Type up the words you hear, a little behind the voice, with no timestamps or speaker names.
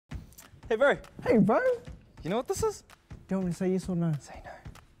Hey, bro. Hey, bro. You know what this is? Do you want me to say yes or no? Say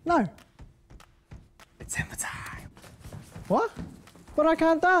no. No. It's hammer time. What? But I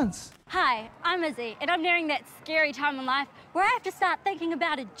can't dance. Hi, I'm Izzy, and I'm nearing that scary time in life where I have to start thinking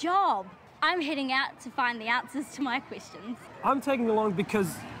about a job. I'm heading out to find the answers to my questions. I'm tagging along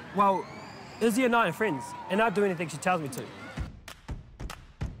because, well, Izzy and I are friends, and I'll do anything she tells me to.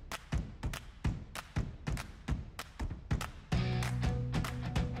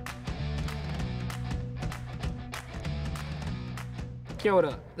 Kia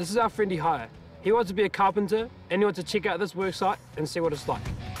ora, this is our friend Dion. He wants to be a carpenter, and he wants to check out this work site and see what it's like.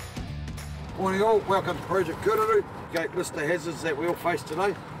 Morning all, welcome to Project Kururu. Great list of hazards that we all face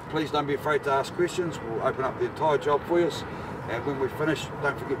today. Please don't be afraid to ask questions. We'll open up the entire job for you. And when we finish,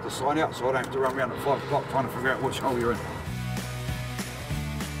 don't forget to sign out so I don't have to run around at 5 o'clock trying to figure out which hole you're in.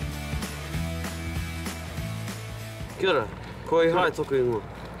 Kia ora, koe hai toku ingoa.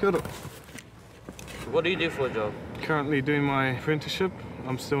 Kia ora. What do you do for a job? Currently doing my apprenticeship.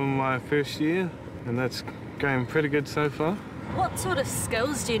 I'm still in my first year, and that's going pretty good so far. What sort of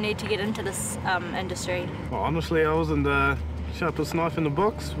skills do you need to get into this industry? Well, honestly, I wasn't the sharpest knife in the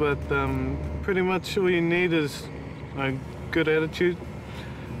box, but pretty much all you need is a good attitude,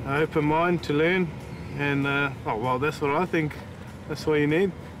 an open mind to learn, and oh well, that's what I think. That's what you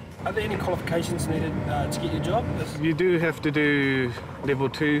need. Are there any qualifications needed to get your job? You do have to do level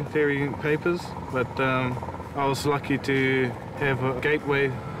 2 theory papers, but I was lucky to have a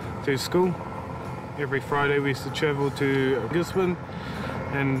gateway to school. Every Friday we used to travel to Gisborne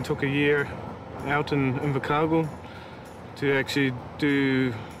and took a year out in Invercargill to actually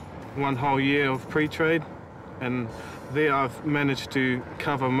do one whole year of pre-trade, and there I've managed to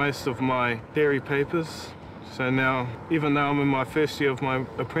cover most of my theory papers. So now, even though I'm in my first year of my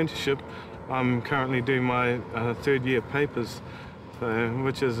apprenticeship, I'm currently doing my third year papers, so,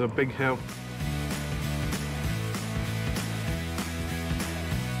 which is a big help.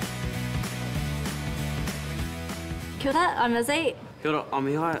 Kia ora, I'm Izzy. Kia ora, I'm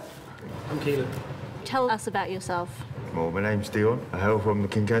Ihaya. I'm Keelan. Tell us about yourself. Well, my name's Dion. I hail from the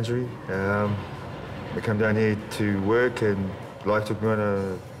King Country. I come down here to work, and life took me on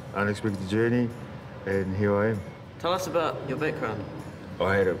an unexpected journey, and here I am. Tell us about your background.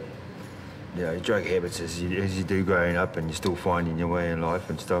 I had drug habits as you do growing up, and you're still finding your way in life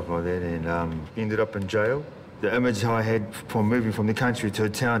and stuff like that, and ended up in jail. The image I had from moving from the country to a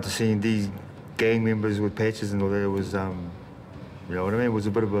town to seeing these gang members with patches and all that was, you know what I mean, it was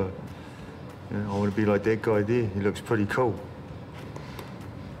a bit of a, you know, I want to be like that guy there. He looks pretty cool.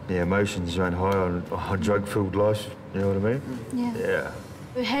 Yeah, emotions run high on drug-filled life, you know what I mean? Yeah.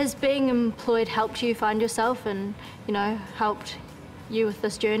 Has being employed helped you find yourself and, you know, helped you with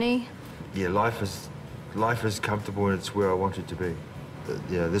this journey? Yeah, life is comfortable, and it's where I want it to be.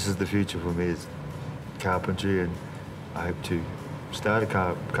 Yeah, this is the future for me, it's carpentry, and I hope to start a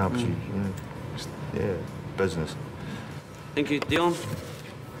carpentry, you know, yeah, business. Thank you, Dion.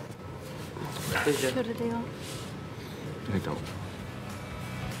 Pleasure. Kia ora, Dion. Thank you.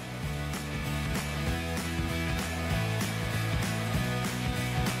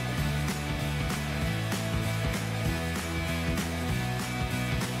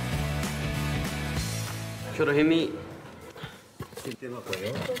 Kia ora, Hemi.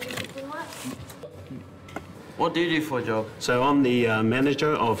 What do you do for a job? So I'm the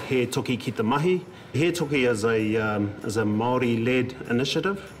manager of He Toki Ki Te Mahi. He Toki is a Māori-led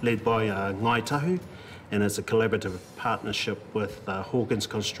initiative led by Ngai Tahu, and it's a collaborative partnership with Hawkins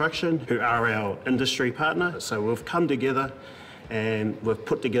Construction, who are our industry partner. So we've come together and we've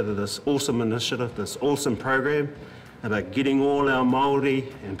put together this awesome initiative, this awesome program about getting all our Māori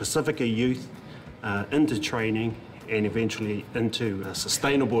and Pacifica youth into training and eventually into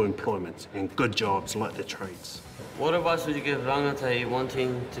sustainable employment and good jobs like the trades. What advice would you give rangatahi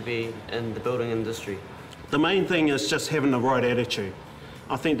wanting to be in the building industry? The main thing is just having the right attitude.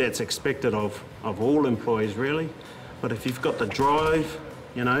 I think that's expected of all employees really, but if you've got the drive,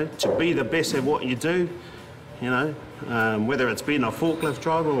 you know, to be the best at what you do, you know, whether it's being a forklift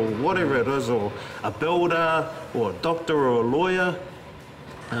driver or whatever it is, or a builder or a doctor or a lawyer,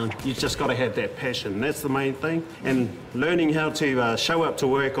 you've just got to have that passion. That's the main thing. And learning how to show up to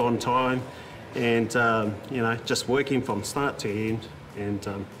work on time and, you know, just working from start to end. And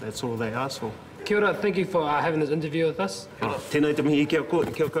that's all they ask for. Kia ora, thank you for having this interview with us. Tēnei te mihi, kia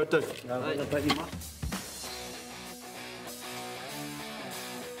koutou.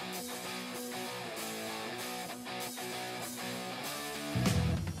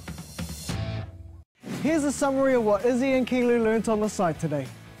 Here's a summary of what Izzy and Kilu learnt on the site today.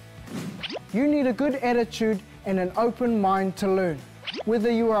 You need a good attitude and an open mind to learn.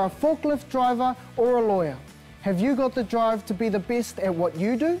 Whether you are a forklift driver or a lawyer, have you got the drive to be the best at what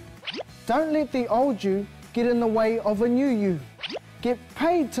you do? Don't let the old you get in the way of a new you. Get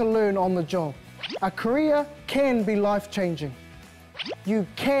paid to learn on the job. A career can be life-changing. You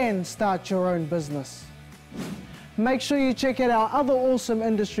can start your own business. Make sure you check out our other awesome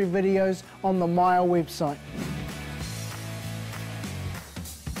industry videos on the Maya website.